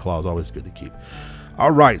 that back claw is always good to keep.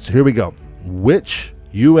 All right, so here we go. Which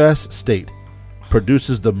U.S. state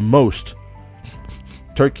produces the most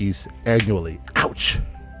turkeys annually? Ouch.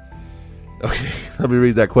 Okay, let me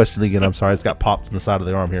read that question again. I'm sorry, it's got popped on the side of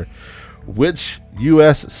the arm here. Which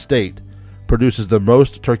U.S. state produces the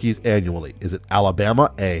most turkeys annually? Is it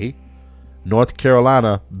Alabama, A, North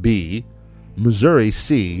Carolina, B, Missouri,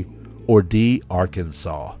 C, or D,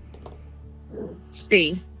 Arkansas?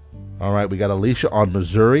 C. All right, we got Alicia on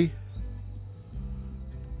Missouri,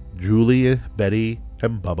 Julie, Betty,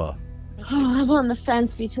 and Bubba. Oh, I'm on the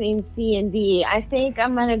fence between C and D. I think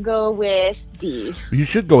I'm gonna go with D. You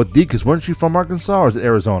should go with D because weren't you from Arkansas or is it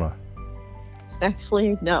Arizona?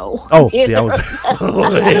 Actually, no. Oh, see, I was.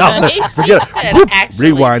 Forget it. Whoop.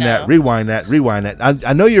 Rewind that. Rewind that.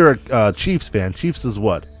 I know you're a Chiefs fan. Chiefs is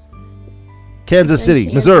what? Kansas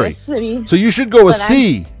City, Missouri. City. So you should go with But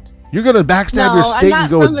C. You're gonna backstab your state and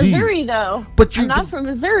go I'm with not from D. Missouri, though. But I'm not from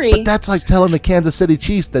Missouri. But that's like telling the Kansas City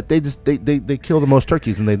Chiefs that they kill the most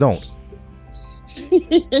turkeys and they don't.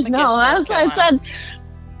 No, that's what I said.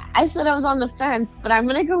 I said I was on the fence, but I'm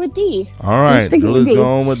gonna go with D. All right, sticking with Julie's D.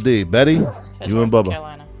 going with D. Betty, Says you and North Bubba.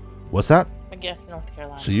 Carolina. What's that? I guess North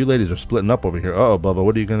Carolina. So you ladies are splitting up over here. Uh-oh, Bubba,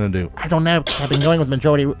 what are you gonna do? I don't know. I've been going with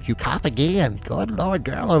majority. You cough again. Good Lord,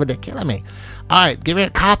 girl over there killing me. All right, give me a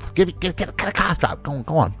cough. Get a cough drop. Go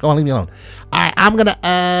on, leave me alone. All right, I'm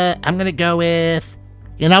gonna go with.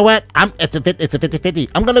 You know what? It's a 50-50.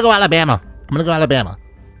 I'm gonna go Alabama.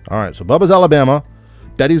 All right, so Bubba's Alabama,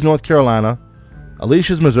 Betty's North Carolina,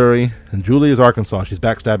 Alicia's Missouri, and Julie is Arkansas. She's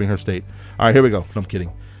backstabbing her state. All right, here we go. No, I'm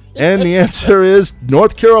kidding. And the answer is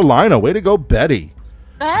North Carolina. Way to go, Betty.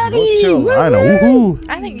 Betty, North Carolina. woo-hoo. Woohoo.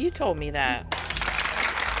 I think you told me that.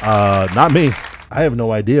 Not me. I have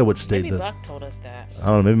no idea which state Maybe this. Buck told us that. I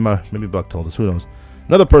don't know. Maybe Buck told us. Who knows?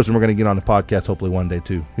 Another person we're going to get on the podcast hopefully one day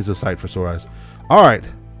too. He's a sight for sore eyes. All right.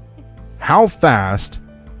 How fast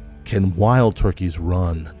can wild turkeys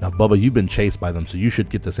run? Now, Bubba, you've been chased by them, so you should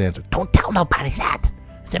get this answer. Don't tell nobody that.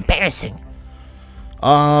 It's embarrassing.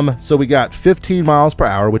 So we got 15 miles per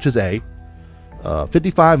hour, which is A.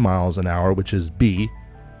 55 miles an hour, which is B.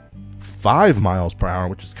 5 miles per hour,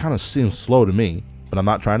 which is kind of seems slow to me, but I'm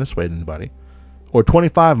not trying to sway anybody. Or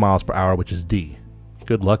 25 miles per hour, which is D.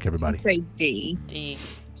 Good luck, everybody. Say D. D.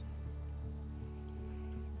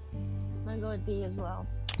 I'm gonna go with D as well.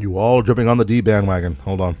 You all jumping on the D bandwagon.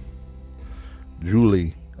 Hold on.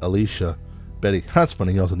 Julie, Alicia, Betty. That's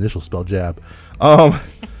funny. Y'all's initials spell jab. I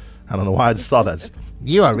don't know why I just saw that.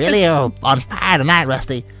 You are really on fire tonight,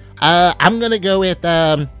 Rusty. I'm gonna go with.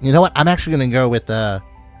 You know what? I'm actually gonna go with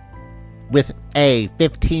A,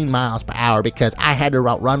 15 miles per hour, because I had to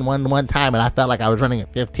run one time and I felt like I was running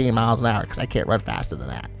at 15 miles an hour because I can't run faster than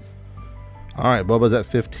that. All right, Bubba's at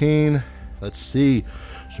 15. Let's see.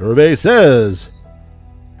 Survey says.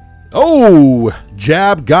 Oh,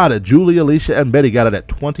 Jab got it. Julie, Alicia, and Betty got it at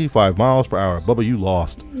 25 miles per hour. Bubba, you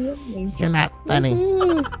lost. You're not funny.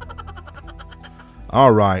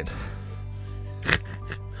 All right.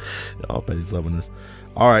 Oh, Betty's loving this.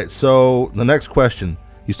 All right, so the next question.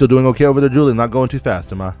 You still doing okay over there, Julie? Not going too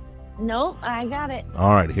fast, am I? Nope, I got it.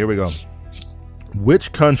 All right, here we go.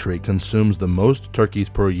 Which country consumes the most turkeys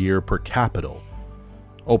per year per capita?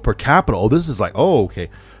 Oh, per capita. Oh, this is like, oh, okay.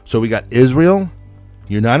 So we got Israel,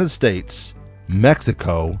 United States,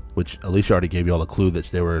 Mexico, which Alicia already gave you all a clue that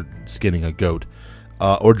they were skinning a goat,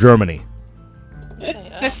 or Germany.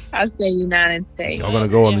 I'd say United States. Y'all gonna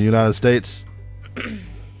go on the United States?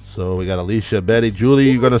 So we got Alicia, Betty,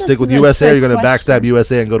 Julie. You gonna stick with This is a USA? Or you trick gonna backstab question.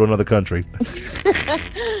 USA and go to another country?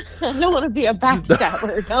 I don't want to be a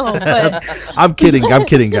backstabber, no, but I'm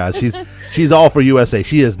kidding, guys. She's all for USA.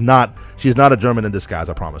 She's not a German in disguise.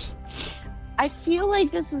 I promise. I feel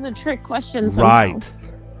like this is a trick question somehow. Right.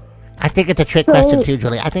 I think it's a trick question too,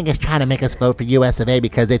 Julie. I think it's trying to make us vote for US of A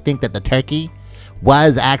because they think that the turkey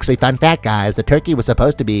was actually, fun fact, guys, the turkey was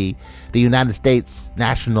supposed to be the United States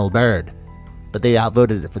national bird, but they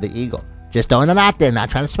outvoted it for the eagle. Just throwing it out there,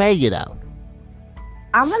 not trying to sway you though.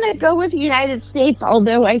 I'm gonna go with United States,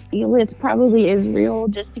 although I feel it's probably Israel,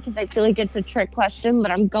 just because I feel like it's a trick question.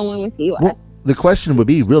 But I'm going with US. Well, the question would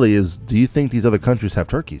be really is, do you think these other countries have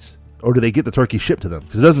turkeys? Or do they get the turkey shipped to them?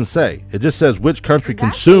 Because it doesn't say. It just says which country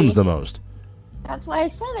consumes the most. That's why I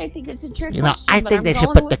said I think it's a trick You know, question. I but think I'm they should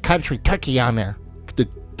going put with- the country turkey on there. The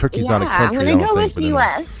turkey's not a country. I'm I gonna don't go think, with but anyway.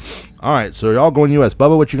 US. All right, so you're all going U.S.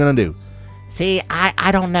 Bubba, what you gonna do? See,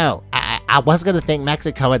 I don't know. I was gonna think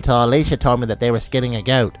Mexico until Alicia told me that they were skinning a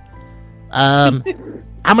goat. I'm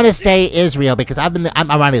gonna say Israel because I'm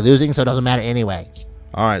already losing, so it doesn't matter anyway.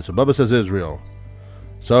 All right, so Bubba says Israel.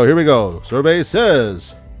 So here we go. Survey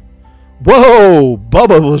says, whoa,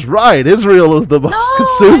 Bubba was right. Israel is the most No, I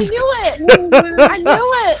consumed. knew it. I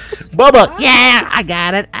knew it. Bubba, Yeah, I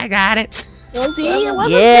got it. See, it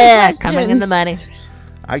wasn't Yeah, trick coming in the money.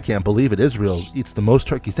 I can't believe it. Israel eats the most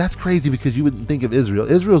turkeys. That's crazy because you wouldn't think of Israel.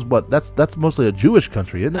 Israel's what? That's mostly a Jewish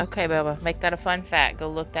country, isn't it? Okay, Bubba, make that a fun fact. Go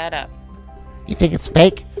look that up. You think it's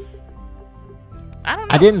fake? I don't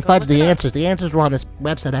know. I didn't Go fudge look the it up. answers. The answers were on this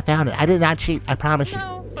website. I found it. I did not cheat. I promise you.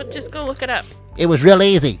 No, but just go look it up. It was real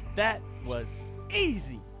easy. That was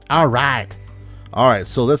easy. All right. All right,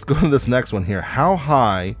 so let's go to this next one here. How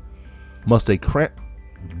high must a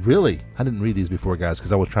Really? I didn't read these before, guys,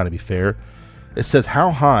 because I was trying to be fair. It says,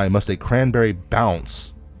 how high must a cranberry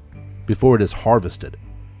bounce before it is harvested?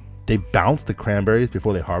 They bounce the cranberries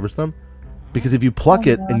before they harvest them? Because if you pluck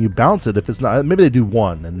it and you bounce it, if it's not, maybe they do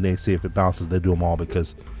one and they see if it bounces, they do them all,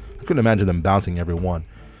 because I couldn't imagine them bouncing every one.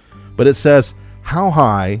 But it says, how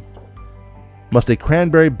high must a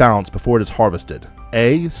cranberry bounce before it is harvested?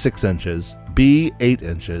 A, 6 inches, B, 8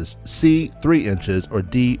 inches, C, 3 inches, or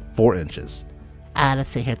D, 4 inches? Let's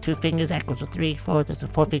see here. 2 fingers equals to 3, 4. There's a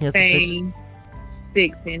 4 fingers. Say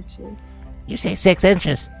 6 inches. You say 6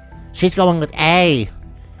 inches. She's going with A.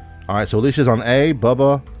 All right, so Alicia's on A,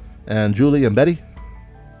 Bubba, and Julie and Betty.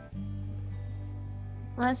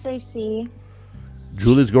 Let's say C.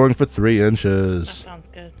 Julie's going for 3 That inches. sounds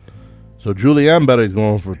good. So Julie and Betty's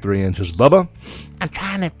going for 3 inches. Bubba? I'm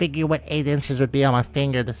trying to figure what 8 inches would be on my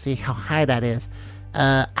finger to see how high that is.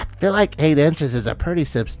 I feel like 8 inches is a pretty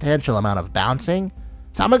substantial amount of bouncing.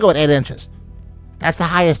 So I'm going to go with 8 inches. That's the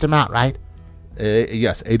highest amount, right?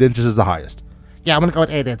 Yes, 8 inches is the highest. Yeah, I'm going to go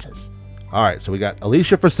with 8 inches. All right, so we got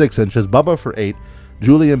Alicia for 6 inches, Bubba for 8,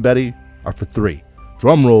 Julie and Betty are for 3.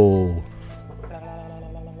 Drum roll.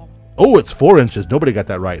 Oh, it's 4 inches. Nobody got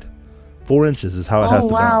that right. 4 inches is how it has Oh,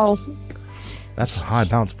 to wow. bounce. That's a high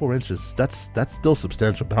bounce, 4 inches. That's still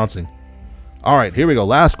substantial bouncing. All right, here we go.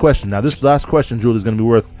 Last question. Now, this last question, Julie, is going to be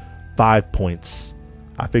worth 5 points.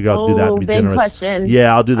 I figure I'll do that to be big generous. question.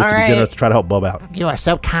 Yeah, I'll do this All to be right. generous to try to help Bub out. You are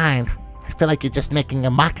so kind. I feel like you're just making a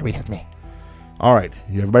mockery of me. All right,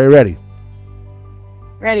 everybody ready?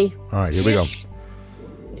 Ready. All right, here we go.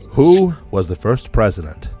 Who was the first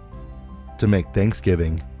president to make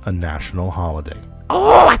Thanksgiving a national holiday?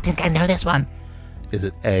 Oh, I think I know this one. Is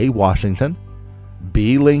it A, Washington,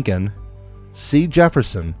 B, Lincoln, C,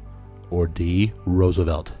 Jefferson, or D,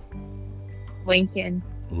 Roosevelt? Lincoln.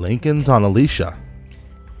 Lincoln's on Alicia.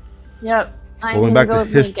 Yep. I'm Going gonna back go to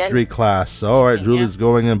with Lincoln. history class. All right, Yeah. Julie's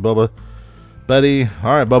going in, Bubba. Betty.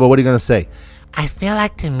 All right, Bubba, what are you going to say? I feel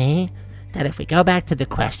like to me that if we go back to the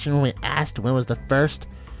question we asked when was the first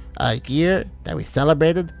year that we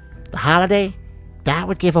celebrated the holiday, that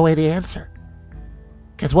would give away the answer.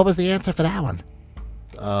 Because what was the answer for that one?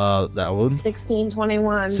 That one? 1621.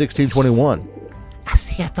 1621. I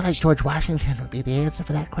see, I feel like George Washington would be the answer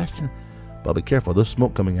for that question. Bubba, be careful. There's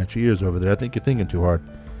smoke coming at your ears over there. I think you're thinking too hard.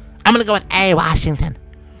 I'm going to go with A, Washington.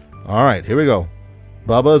 All right, here we go.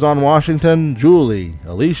 Bubba's on Washington, Julie,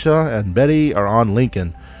 Alicia, and Betty are on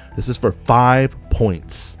Lincoln. This is for 5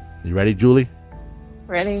 points. You ready, Julie?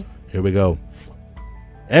 Ready. Here we go.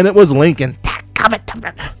 And it was Lincoln.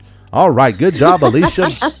 All right, good job, Alicia,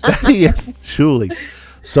 Betty, and Julie.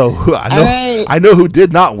 So right. I know who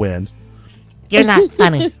did not win. You're not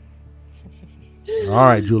funny. All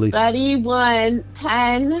right, Julie. Betty won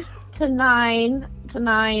 10 to 9 to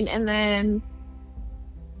 9, and then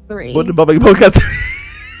 3. What did Bubba both got?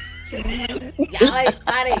 Y'all ain't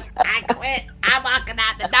funny. I quit. I'm walking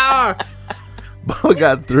out the door. Bubba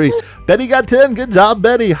got 3. Betty got 10. Good job,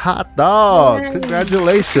 Betty. Hot dog. Yay.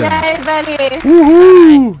 Congratulations. Yay, Betty.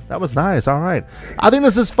 Woohoo! That was nice. All right. I think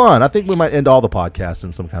this is fun. I think we might end all the podcasts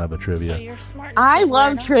in some kind of a So trivia. you're smart. I This is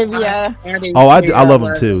love weird. trivia. Oh, I love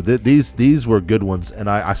them too. These were good ones, and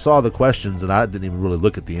I saw the questions, and I didn't even really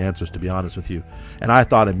look at the answers, to be honest with you. And I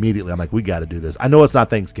thought immediately, I'm like, we got to do this. I know it's not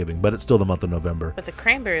Thanksgiving, but it's still the month of November. But the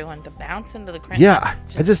cranberry one, to bounce into the cranberry. Yeah,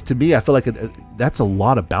 to me, I feel like that's a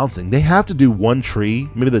lot of bouncing. They have to do one tree.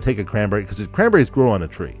 Maybe they take a cranberry, because cranberries grow on a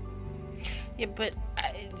tree, Yeah, but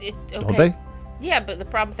okay. don't they? Yeah, but the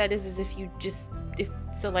problem with that is if you just if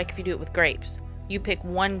you do it with grapes, you pick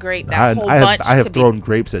one grape. That whole bunch I have could thrown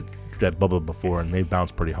grapes at Bubba before, and they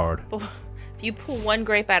bounce pretty hard. be. If you pull one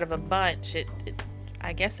grape out of a bunch,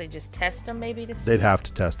 I guess they just test them maybe to see. They'd have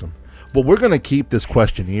to test them. But we're going to keep this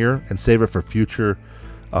questionnaire and save it for future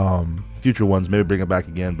ones. Maybe bring it back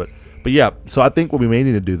again. But yeah, so I think what we may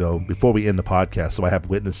need to do, though, before we end the podcast, so I have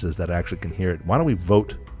witnesses that actually can hear it, why don't we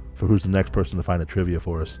vote for who's the next person to find a trivia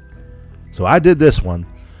for us? So I did this one.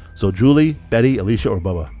 So Julie, Betty, Alicia, or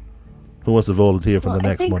Bubba? Who wants to volunteer for the I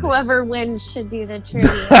next think Monday? whoever wins should do the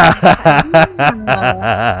trivia.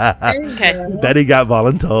 Okay. Betty got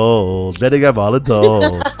voluntold. Betty got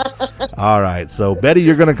voluntold. All right. So, Betty,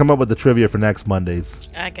 you're going to come up with the trivia for next Mondays.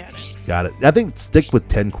 I got it. Got it. I think stick with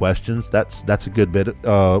 10 questions. That's a good bit.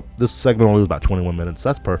 This segment only was about 21 minutes.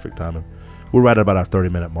 That's perfect timing. we're right about our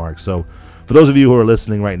 30-minute mark. So for those of you who are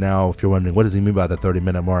listening right now, if you're wondering, what does he mean by the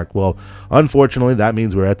 30-minute mark? Well, unfortunately, that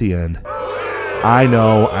means we're at the end. I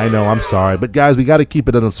know, I'm sorry. But guys, we got to keep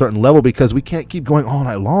it at a certain level because we can't keep going all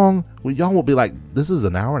night long. Y'all will be like, this is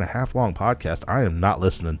an hour and a half long podcast. I am not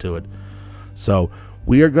listening to it. So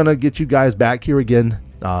we are going to get you guys back here again.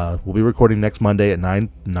 We'll be recording next Monday at 9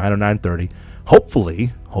 or 9:30.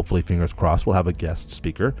 Hopefully, fingers crossed, we'll have a guest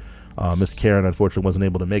speaker. Miss Karen, unfortunately, wasn't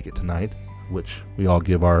able to make it tonight, which we all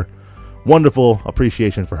give our wonderful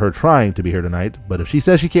appreciation for her trying to be here tonight. But if she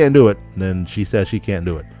says she can't do it, then she says she can't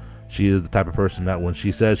do it. She is the type of person that when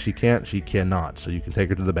she says she can't, she cannot. So you can take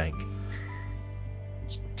her to the bank.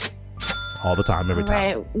 All the time, every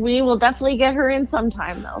time. Right. We will definitely get her in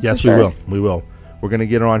sometime, though. Yes, we will. We will. We're going to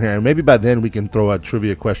get her on here. And maybe by then we can throw a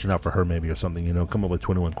trivia question out for her maybe or something. Come up with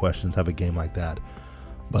 21 questions, have a game like that.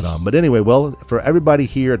 But anyway, well, for everybody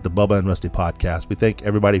here at the Bubba and Rusty podcast, we thank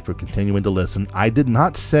everybody for continuing to listen. I did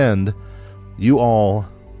not send you all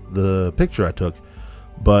the picture I took,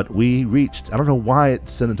 but we reached, I don't know why it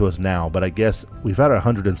sent it to us now, but I guess we've had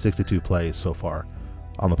 162 plays so far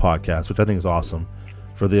on the podcast, which I think is awesome.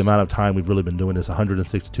 For the amount of time we've really been doing this,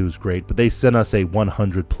 162 is great. But they sent us a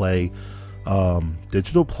 100 play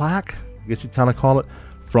digital plaque, I guess you'd kind of call it,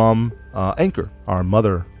 from Anchor, our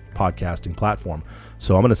mother podcasting platform.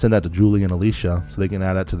 So I'm going to send that to Julie and Alicia so they can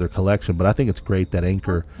add that to their collection. But I think it's great that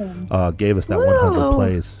Anchor gave us that 100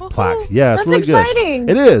 plays plaque. Yeah, it's really exciting.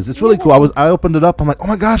 Good. It is. It's really cool. I opened it up. I'm like, oh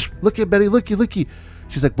my gosh, look at Betty, looky.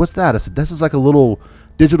 She's like, what's that? I said, this is like a little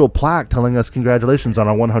digital plaque telling us congratulations on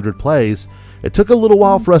our 100 plays. It took a little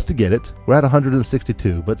while for us to get it. We're at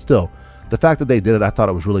 162, but still, the fact that they did it, I thought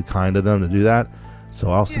it was really kind of them to do that.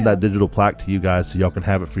 So I'll send that digital plaque to you guys so y'all can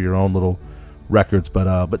have it for your own little records. But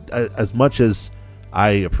as much as I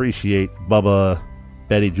appreciate Bubba,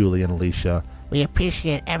 Betty, Julie, and Alicia, We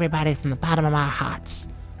appreciate everybody from the bottom of our hearts.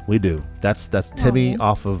 we do. That's Timmy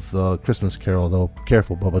off of Christmas Carol, though.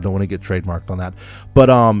 Careful, Bubba. Don't want to get trademarked on that.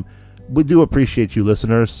 But we do appreciate you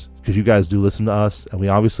listeners because you guys do listen to us. And we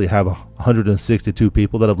obviously have 162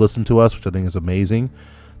 people that have listened to us, which I think is amazing.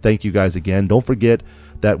 Thank you guys again. Don't forget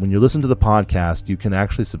that when you listen to the podcast, you can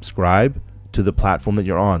actually subscribe to the platform that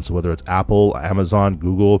you're on. So whether it's Apple, Amazon,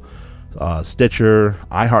 Google, Stitcher,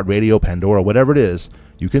 iHeartRadio, Pandora, whatever it is,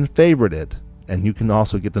 you can favorite it. And you can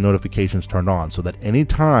also get the notifications turned on so that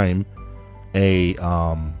anytime a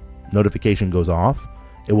notification goes off,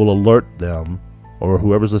 it will alert them, or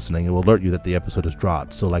whoever's listening, it will alert you that the episode is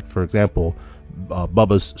dropped. So like, for example,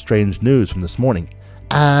 Bubba's Strange News from this morning.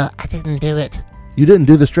 I didn't do it. You didn't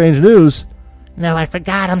do the Strange News? No, I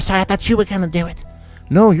forgot. I'm sorry. I thought you were going to do it.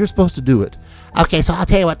 No, you're supposed to do it. Okay, so I'll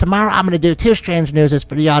tell you what. Tomorrow I'm going to do 2 strange newses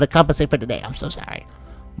for y'all to compensate for today. I'm so sorry.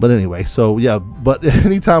 But anyway, so yeah, but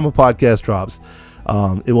anytime a podcast drops,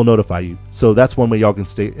 it will notify you. So that's one way y'all can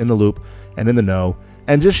stay in the loop and in the know.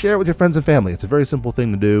 And just share it with your friends and family. It's a very simple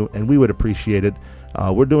thing to do, and we would appreciate it.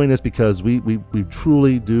 We're doing this because we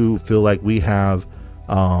truly do feel like we have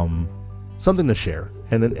something to share.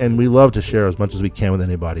 And we love to share as much as we can with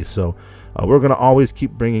anybody. So we're going to always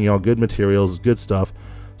keep bringing y'all good materials, good stuff.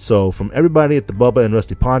 So from everybody at the Bubba and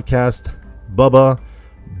Rusty podcast, Bubba,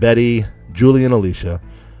 Betty, Julie, and Alicia,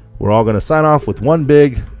 we're all going to sign off with one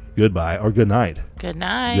big goodbye or good night. Good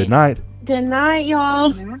night. Good night. Good night,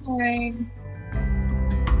 y'all. Bye.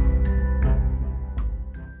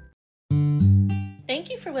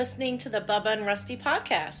 Thank you for listening to the Bubba and Rusty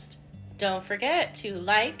podcast. Don't forget to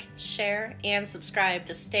like, share, and subscribe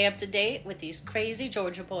to stay up to date with these crazy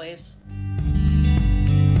Georgia boys.